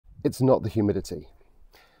It's not the humidity.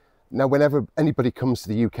 Now, whenever anybody comes to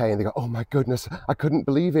the UK and they go, oh my goodness, I couldn't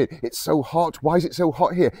believe it. It's so hot. Why is it so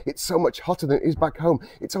hot here? It's so much hotter than it is back home.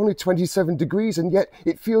 It's only 27 degrees and yet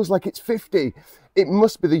it feels like it's 50. It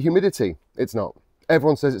must be the humidity. It's not.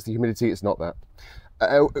 Everyone says it's the humidity. It's not that.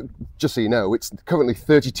 Just so you know, it's currently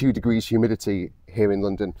 32 degrees humidity here in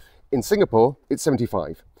London. In Singapore, it's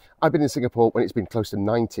 75. I've been in Singapore when it's been close to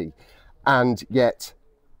 90, and yet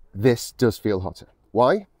this does feel hotter.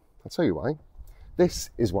 Why? I'll tell you why. This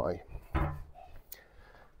is why.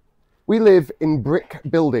 We live in brick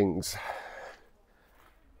buildings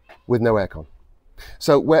with no aircon.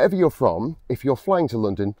 So wherever you're from, if you're flying to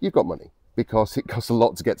London, you've got money, because it costs a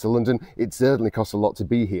lot to get to London. It certainly costs a lot to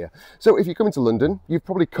be here. So if you come into London, you've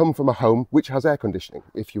probably come from a home which has air conditioning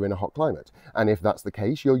if you're in a hot climate. And if that's the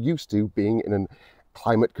case, you're used to being in a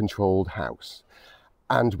climate controlled house.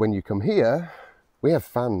 And when you come here, we have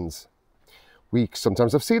fans. We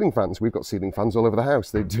sometimes have ceiling fans. We've got ceiling fans all over the house.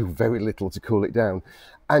 They do very little to cool it down.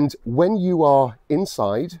 And when you are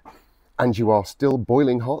inside and you are still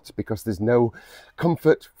boiling hot because there's no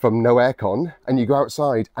comfort from no aircon, and you go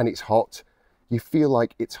outside and it's hot, you feel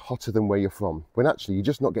like it's hotter than where you're from, when actually you're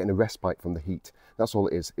just not getting a respite from the heat. That's all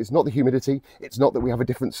it is. It's not the humidity. It's not that we have a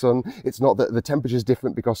different sun. It's not that the temperature is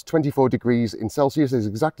different, because 24 degrees in Celsius is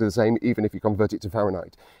exactly the same, even if you convert it to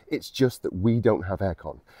Fahrenheit. It's just that we don't have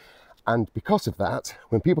aircon. And because of that,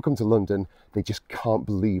 when people come to London, they just can't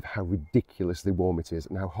believe how ridiculously warm it is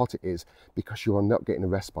and how hot it is, because you are not getting a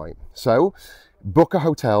respite. So book a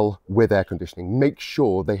hotel with air conditioning. Make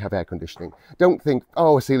sure they have air conditioning. Don't think,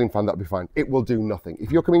 oh, a ceiling fan, that'll be fine. It will do nothing.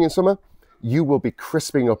 If you're coming in summer, you will be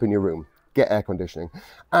crisping up in your room. Get air conditioning.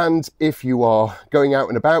 And if you are going out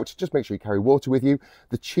and about, just make sure you carry water with you.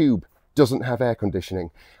 The tube doesn't have air conditioning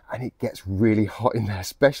and it gets really hot in there,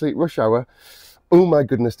 especially at rush hour. Oh my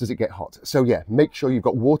goodness, does it get hot. So yeah, make sure you've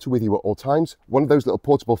got water with you at all times. One of those little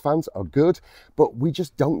portable fans are good, but we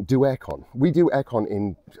just don't do aircon. We do aircon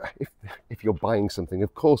in, if you're buying something,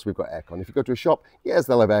 of course we've got aircon. If you go to a shop, yes,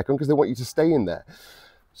 they'll have aircon because they want you to stay in there.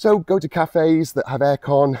 So go to cafes that have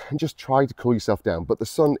aircon and just try to cool yourself down. But the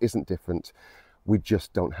sun isn't different. We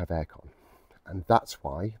just don't have aircon. And that's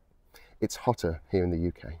why it's hotter here in the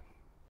UK.